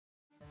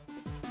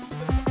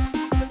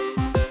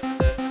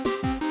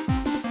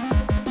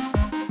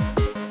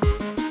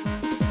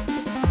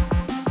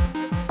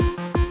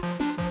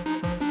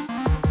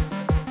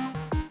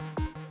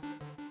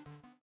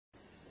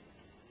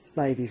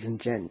Ladies and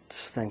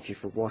gents, thank you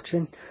for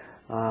watching.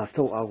 I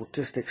thought I would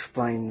just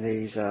explain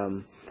these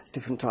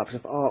different types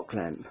of arc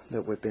lamp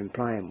that we've been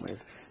playing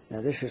with. Now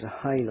this is a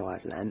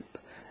halide lamp,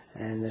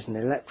 and there's an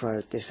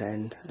electrode this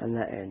end and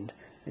that end,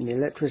 and the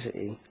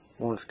electricity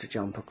wants to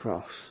jump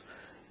across.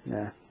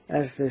 Now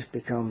as this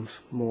becomes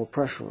more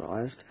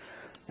pressurised,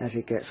 as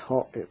it gets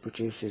hot it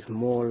produces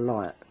more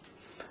light,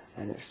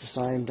 and it's the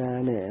same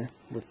down here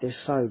with this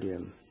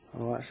sodium.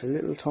 Alright, it's a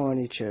little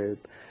tiny tube.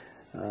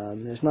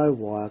 There's no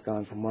wire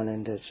going from one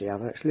end to the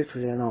other, it's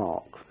literally an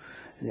arc,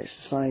 and it's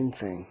the same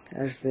thing.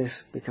 As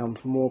this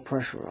becomes more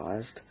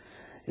pressurised,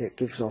 it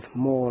gives off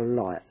more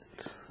light.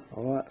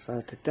 Alright, so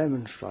to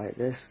demonstrate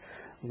this,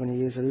 I'm going to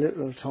use a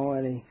little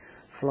tiny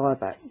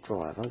flyback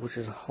driver, which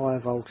is a high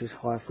voltage,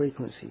 high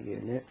frequency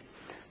unit.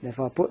 And if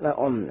I put that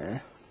on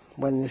there,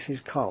 when this is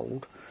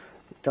cold,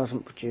 it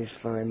doesn't produce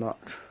very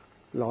much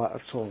light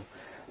at all.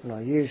 And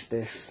I use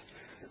this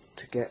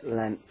to get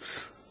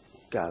lamps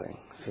going.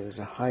 So there's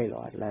a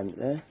halide lamp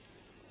there,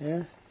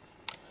 yeah,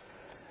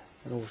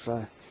 and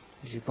also,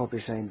 as you've probably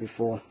seen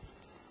before,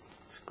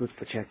 it's good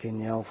for checking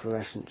the old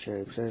fluorescent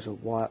tubes. There's a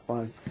white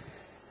one,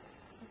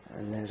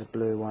 and there's a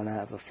blue one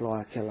out of a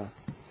fly killer,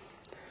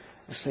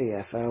 a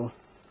CFL,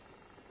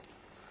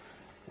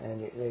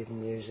 and you can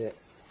even use it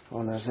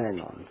on a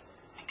xenon.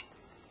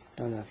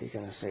 Don't know if you're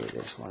going to see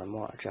this one, I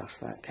might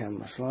adjust that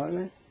camera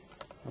slightly.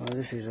 Well,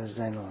 this is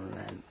a xenon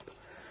lamp,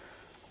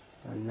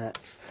 and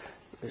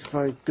it's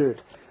very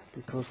good,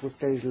 because with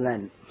these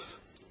lamps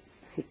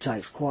it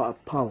takes quite a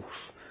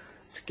pulse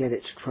to get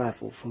it to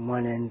travel from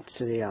one end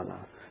to the other.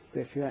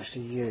 But if you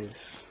actually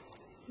use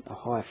a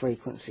high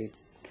frequency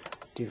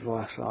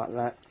device like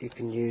that, you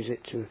can use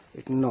it to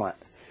ignite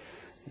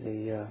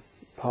the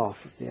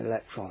path of the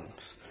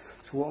electrons.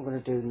 So what I'm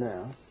going to do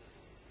now,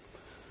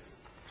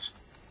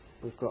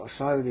 we've got a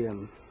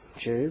sodium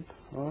tube,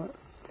 right?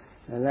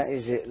 Now that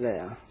is it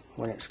there.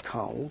 When it's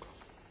cold,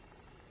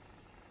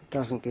 it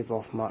doesn't give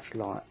off much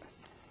light.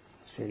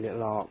 See a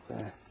little arc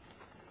there.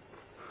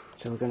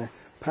 So we're going to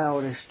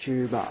power this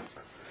tube up,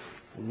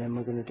 and then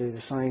we're going to do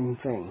the same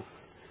thing.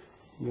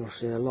 You'll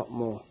see a lot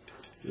more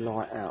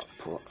light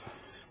output.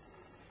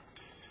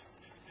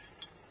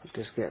 I'll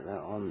just get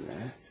that on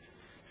there.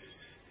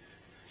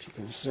 As you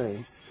can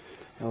see,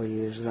 I'll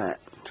use that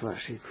to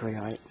actually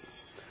create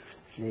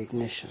the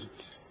ignition.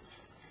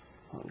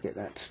 I'll get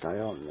that to stay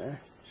on there.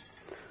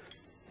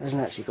 It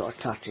hasn't actually got to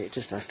touch it, it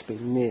just has to be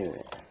near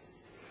it.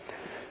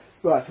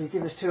 Right, if we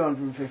give us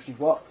 250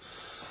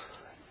 watts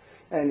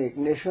and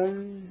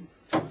ignition,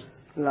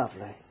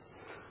 lovely.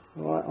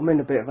 Right, I'm in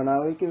a bit of an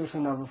hurry, give us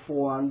another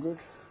 400,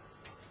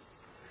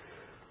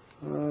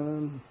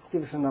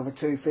 give us another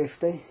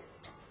 250,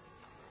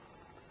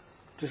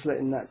 just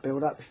letting that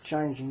build up, it's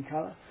changing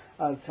colour.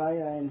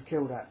 Okay, and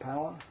kill that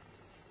power.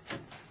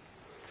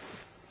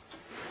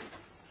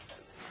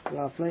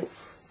 Lovely.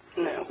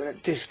 Now I'm going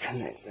to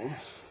disconnect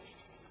this.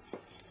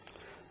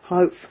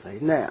 Hopefully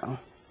now,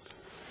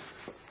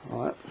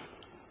 right,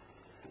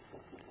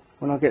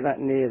 when I get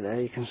that near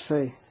there, you can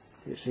see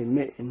it's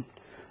emitting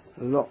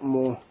a lot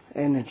more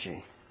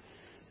energy,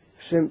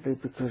 simply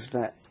because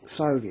that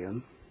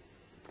sodium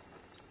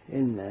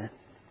in there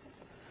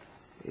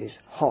is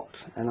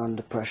hot and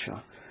under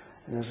pressure.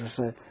 And as I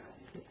said,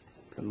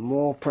 the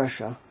more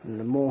pressure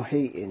and the more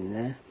heat in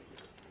there,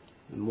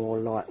 the more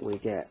light we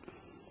get.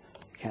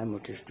 The camera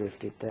just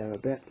drifted there a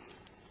bit,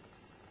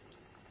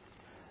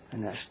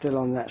 and that's still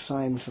on that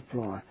same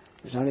supply.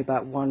 There's only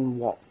about 1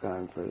 watt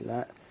going through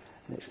that,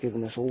 and it's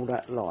giving us all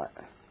that light.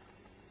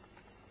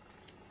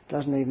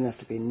 Doesn't even have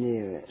to be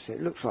near it, so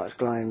it looks like it's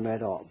glowing red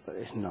hot, but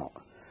it's not.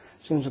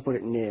 As soon as I put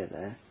it near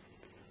there,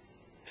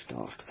 it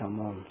starts to come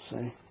on, see?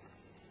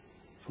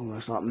 It's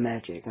almost like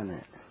magic, isn't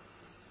it?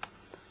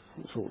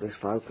 Sort this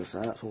focus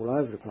out, it's all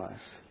over the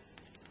place.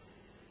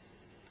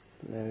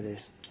 But there it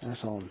is,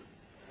 that's on.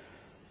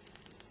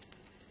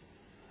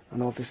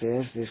 And obviously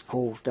as this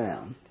cools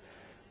down,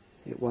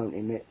 it won't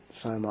emit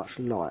so much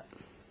light.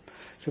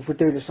 So if we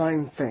do the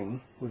same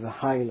thing with a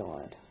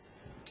halide,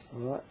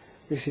 alright,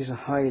 this is a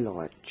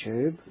halide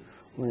tube.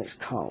 When it's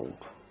cold,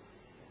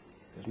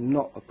 there's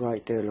not a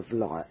great deal of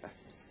light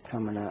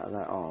coming out of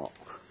that arc,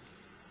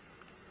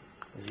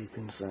 as you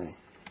can see.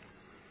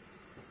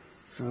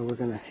 So we're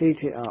going to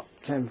heat it up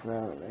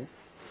temporarily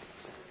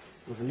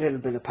with a little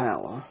bit of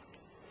power,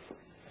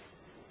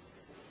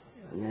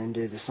 and then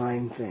do the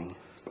same thing.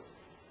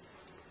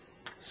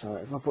 So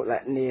if I put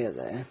that near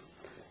there,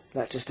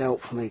 that just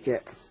helps me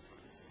get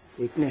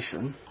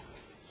ignition.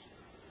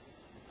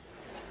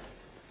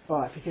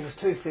 Right, if you give us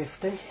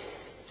 250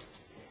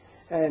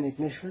 and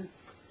ignition,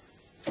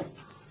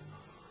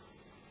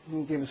 you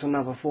can give us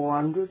another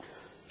 400. We'll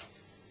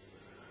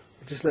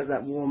just let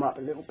that warm up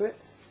a little bit.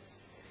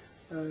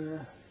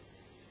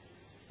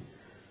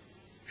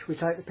 Should we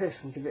take the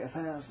piss and give it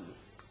 1,000?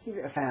 Give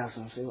it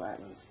 1,000 and see what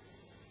happens.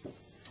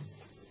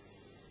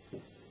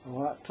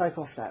 Alright, take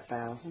off that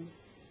 1,000.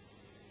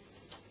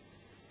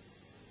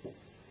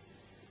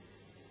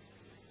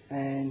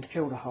 And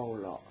kill the whole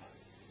lot.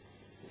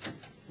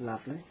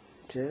 Lovely.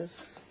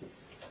 Cheers.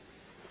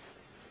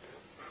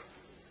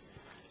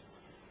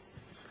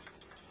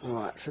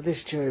 Right, so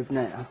this tube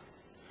now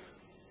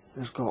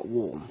has got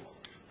warm.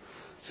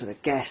 So the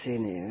gas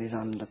in here is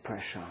under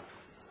pressure.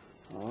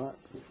 Alright.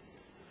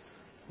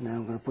 Now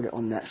I'm going to put it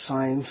on that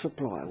same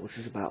supply, which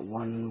is about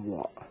 1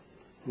 watt.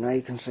 Now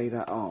you can see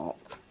that arc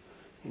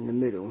in the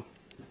middle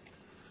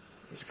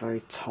is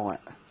very tight.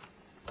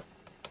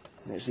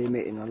 And it's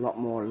emitting a lot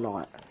more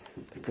light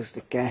because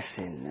the gas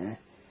in there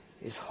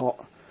is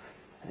hot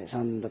and it's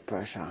under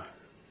pressure.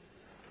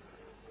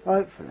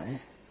 Hopefully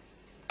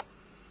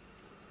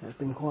it's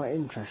been quite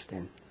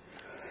interesting.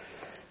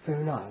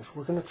 Who knows?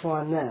 We're going to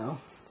try now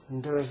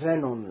and do a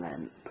xenon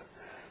lamp.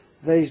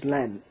 These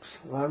lamps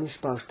are only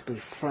supposed to be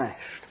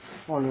flashed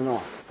on and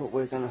off, but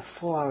we're going to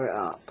fire it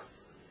up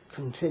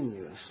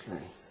continuously,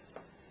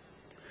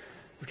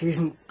 which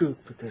isn't good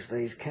because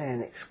these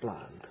can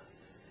explode.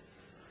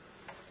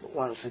 But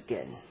once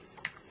again,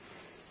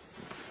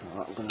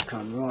 right, I'm going to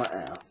come right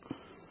out.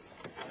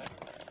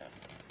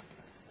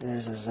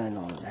 There's a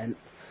xenon lamp.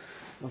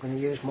 I'm going to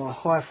use my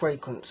high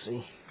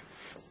frequency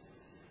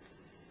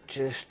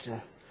just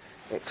to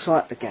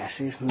excite the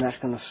gases, and that's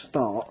going to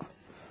start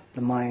the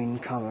main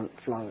current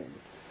flowing.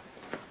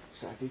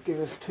 So if you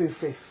give us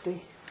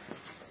 250,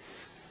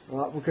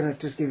 right, we're going to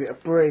just give it a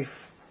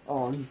brief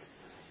on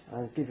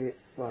and give it,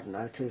 I don't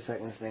know, 2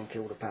 seconds, then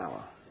kill the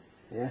power.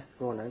 Yeah,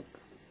 go on then.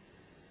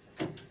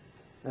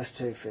 That's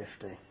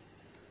 250.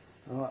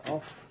 Alright,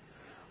 off.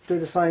 Do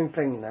the same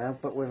thing now,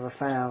 but with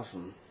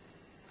 1,000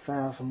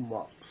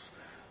 watts.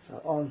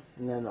 So on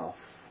and then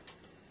off.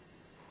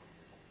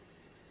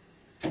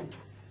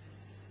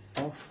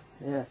 Off,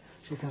 yeah.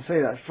 So you can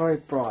see that's very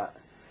bright.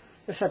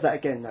 Let's have that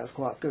again, that was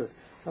quite good.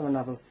 Have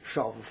another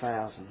shot of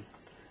 1,000.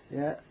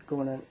 Yeah, go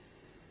on then.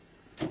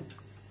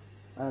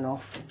 And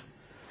off.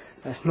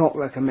 That's not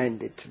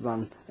recommended to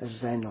run a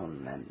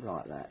xenon lamp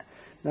like that.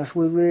 Now,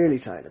 so we really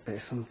take the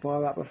piss and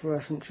fire up a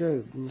fluorescent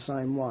tube in the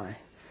same way.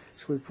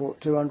 So we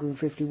put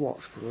 250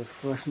 watts for a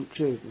fluorescent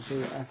tube and see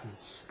what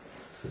happens.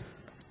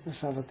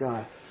 Let's have a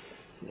go.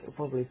 It'll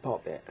probably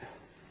pop it.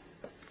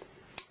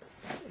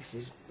 This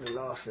is the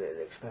last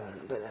little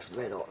experiment, but that's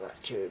red hot,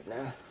 that tube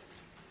now.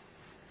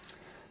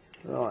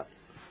 Right,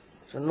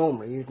 so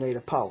normally you'd need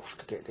a pulse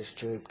to get this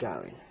tube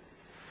going.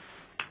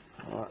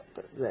 Right,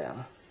 but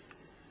there,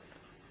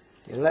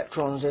 the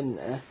electrons in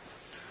there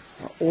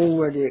are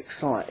already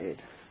excited,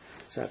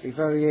 so it'd be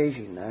very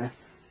easy now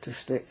to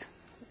stick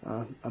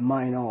a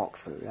main arc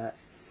through that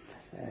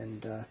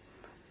and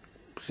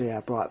see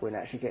how bright we can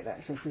actually get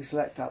that. So if we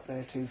select up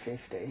there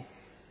 250,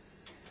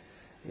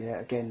 yeah,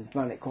 again,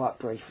 run it quite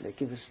briefly,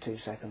 give us 2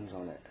 seconds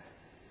on it.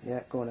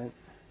 Yeah, go on in.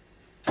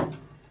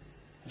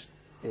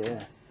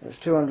 Yeah, there's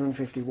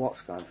 250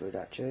 watts going through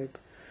that tube.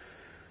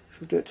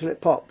 Should we do it till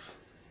it pops?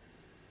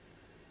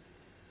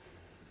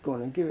 Go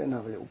on and give it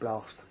another little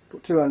blast.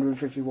 Put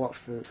 250 watts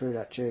through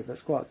that tube,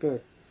 that's quite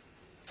good.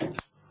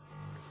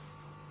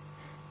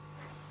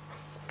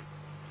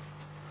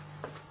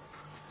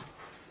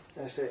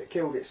 That's it, it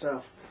killed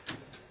itself.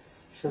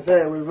 So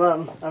there we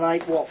run an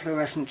 8 watt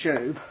fluorescent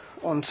tube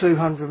on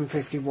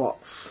 250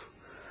 watts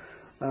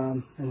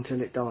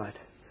until it died.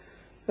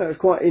 That was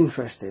quite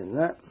interesting,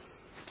 that.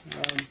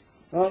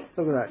 Oh,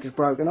 look at that, just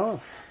broken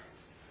off.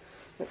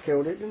 That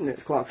killed it, didn't it?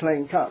 It's quite a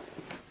clean cut.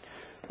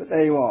 But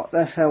there you are,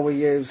 that's how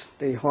we use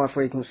the high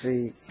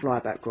frequency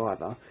flyback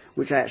driver,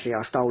 which actually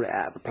I stole it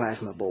out of a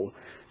plasma ball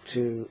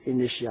to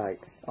initiate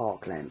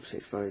arc lamps.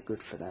 It's very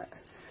good for that.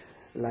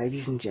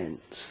 Ladies and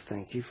gents,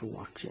 thank you for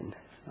watching.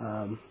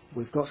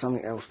 We've got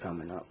something else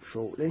coming up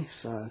shortly,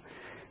 so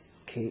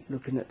keep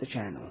looking at the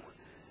channel.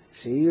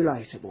 See you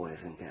later,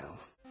 boys and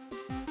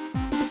girls.